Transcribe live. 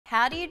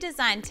How do you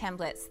design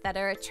templates that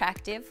are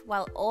attractive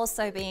while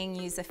also being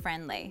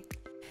user-friendly?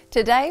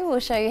 Today we'll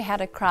show you how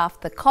to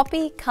craft the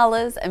copy,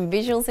 colours and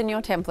visuals in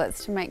your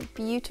templates to make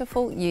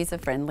beautiful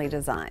user-friendly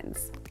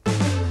designs.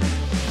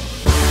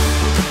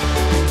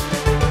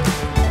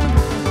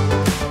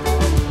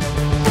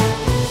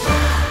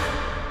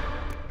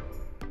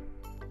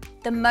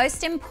 The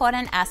most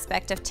important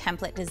aspect of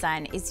template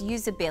design is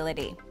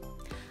usability.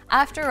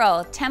 After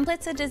all,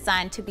 templates are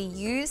designed to be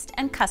used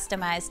and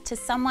customized to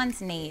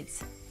someone's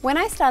needs. When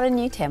I start a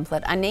new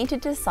template, I need to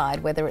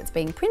decide whether it's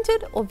being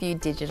printed or viewed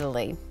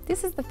digitally.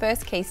 This is the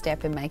first key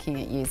step in making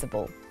it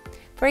usable.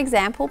 For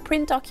example,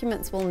 print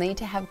documents will need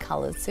to have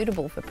colours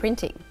suitable for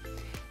printing.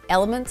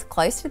 Elements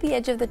close to the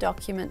edge of the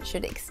document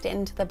should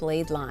extend to the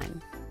bleed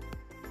line.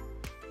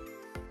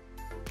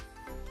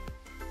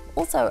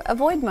 Also,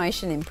 avoid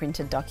motion in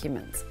printed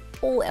documents.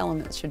 All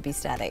elements should be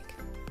static.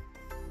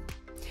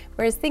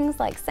 Whereas things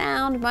like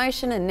sound,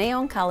 motion and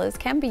neon colours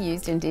can be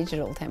used in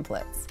digital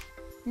templates.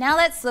 Now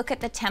let's look at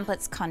the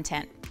template's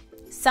content.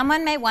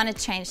 Someone may want to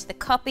change the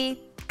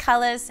copy,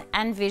 colours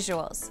and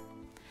visuals.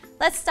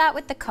 Let's start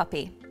with the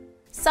copy.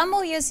 Some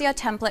will use your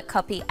template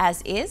copy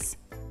as is,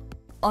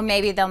 or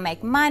maybe they'll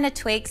make minor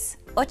tweaks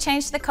or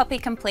change the copy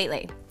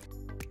completely.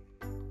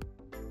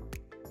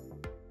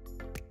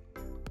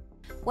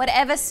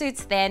 Whatever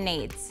suits their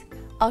needs.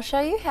 I'll show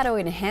you how to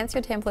enhance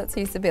your template's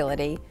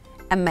usability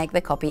and make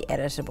the copy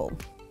editable.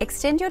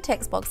 Extend your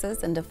text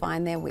boxes and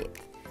define their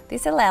width.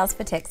 This allows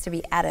for text to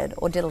be added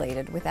or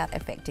deleted without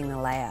affecting the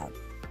layout.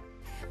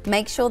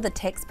 Make sure the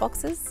text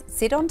boxes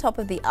sit on top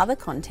of the other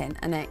content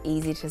and are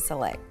easy to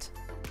select.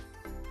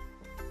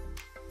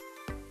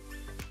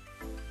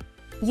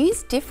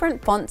 Use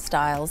different font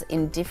styles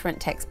in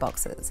different text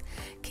boxes.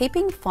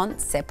 Keeping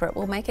fonts separate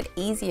will make it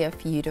easier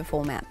for you to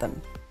format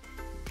them.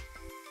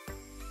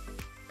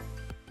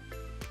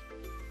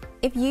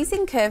 If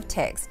using curved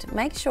text,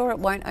 make sure it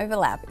won't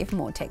overlap if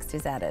more text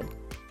is added.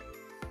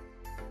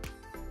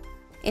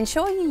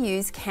 Ensure you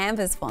use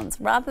Canva's fonts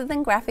rather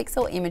than graphics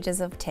or images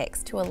of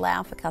text to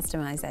allow for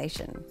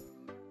customization.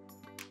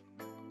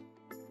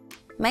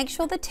 Make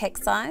sure the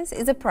text size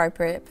is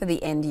appropriate for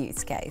the end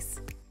use case.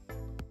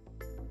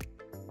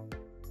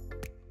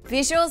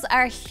 Visuals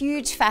are a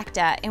huge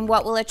factor in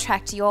what will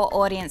attract your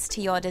audience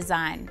to your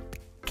design.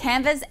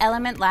 Canva's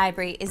element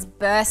library is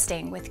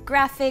bursting with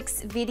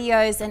graphics,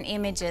 videos and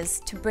images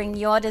to bring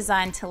your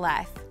design to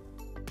life.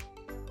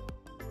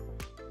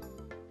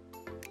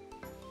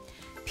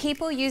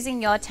 People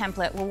using your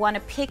template will want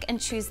to pick and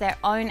choose their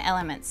own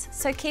elements,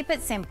 so keep it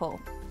simple.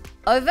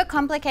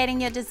 Overcomplicating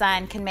your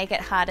design can make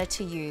it harder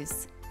to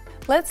use.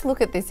 Let's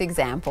look at this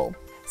example.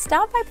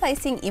 Start by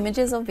placing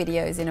images or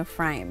videos in a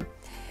frame.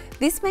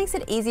 This makes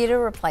it easier to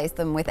replace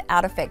them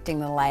without affecting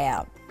the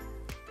layout.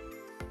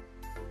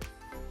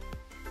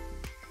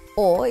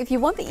 Or if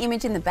you want the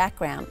image in the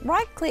background,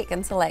 right-click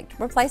and select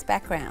Replace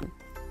Background.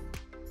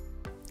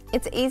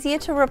 It's easier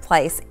to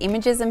replace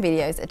images and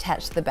videos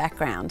attached to the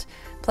background,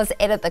 plus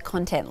edit the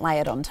content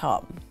layered on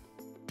top.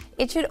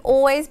 It should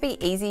always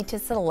be easy to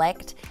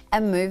select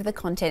and move the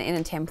content in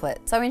a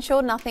template, so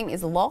ensure nothing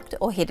is locked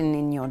or hidden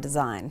in your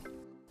design.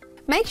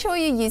 Make sure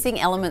you're using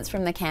elements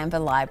from the Canva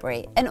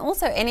library, and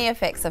also any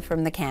effects are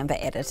from the Canva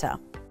editor.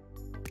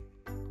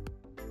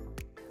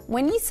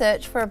 When you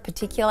search for a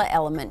particular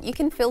element, you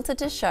can filter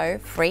to show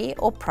free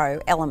or pro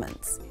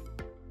elements.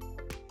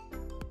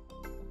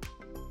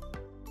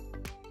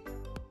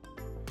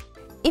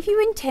 If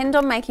you intend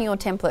on making your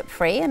template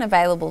free and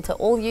available to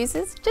all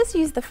users, just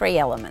use the free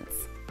elements.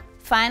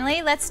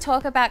 Finally, let's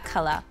talk about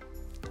colour.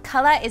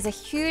 Colour is a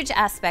huge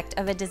aspect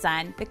of a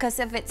design because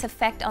of its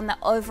effect on the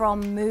overall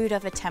mood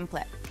of a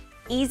template.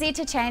 Easy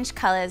to change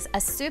colours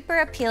are super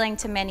appealing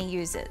to many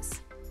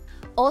users.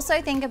 Also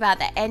think about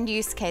the end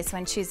use case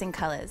when choosing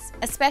colours,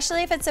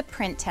 especially if it's a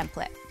print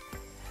template.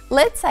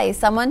 Let's say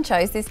someone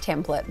chose this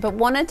template but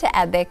wanted to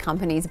add their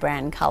company's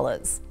brand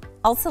colours.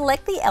 I'll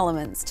select the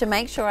elements to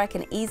make sure I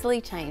can easily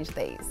change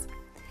these.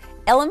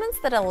 Elements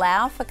that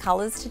allow for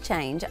colours to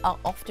change are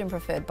often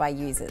preferred by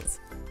users.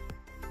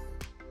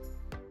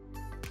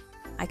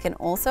 I can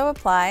also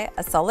apply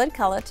a solid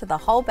colour to the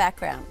whole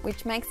background,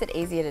 which makes it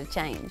easier to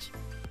change.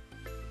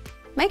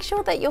 Make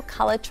sure that your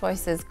colour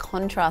choices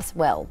contrast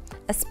well,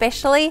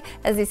 especially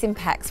as this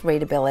impacts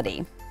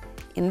readability.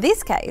 In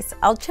this case,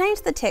 I'll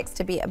change the text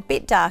to be a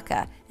bit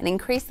darker and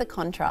increase the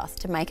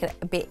contrast to make it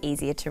a bit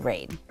easier to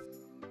read.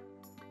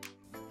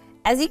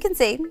 As you can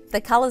see, the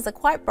colours are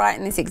quite bright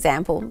in this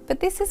example, but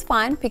this is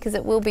fine because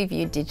it will be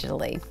viewed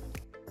digitally.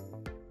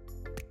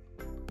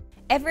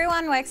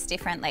 Everyone works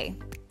differently.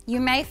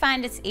 You may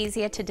find it's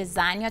easier to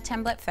design your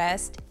template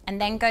first and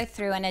then go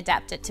through and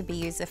adapt it to be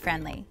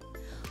user-friendly.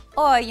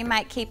 Or you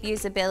might keep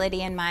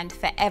usability in mind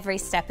for every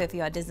step of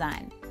your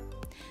design.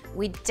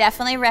 We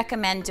definitely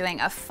recommend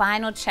doing a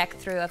final check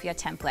through of your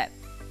template.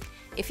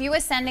 If you were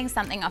sending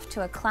something off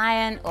to a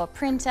client or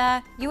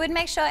printer, you would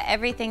make sure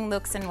everything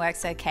looks and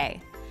works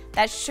okay.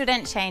 That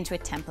shouldn't change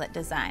with template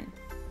design.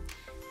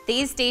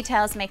 These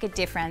details make a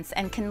difference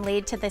and can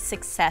lead to the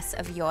success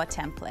of your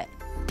template.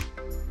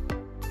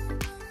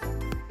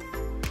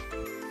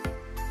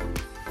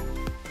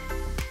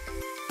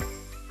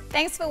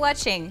 Thanks for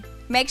watching.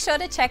 Make sure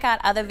to check out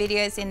other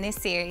videos in this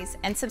series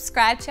and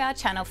subscribe to our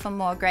channel for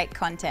more great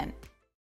content.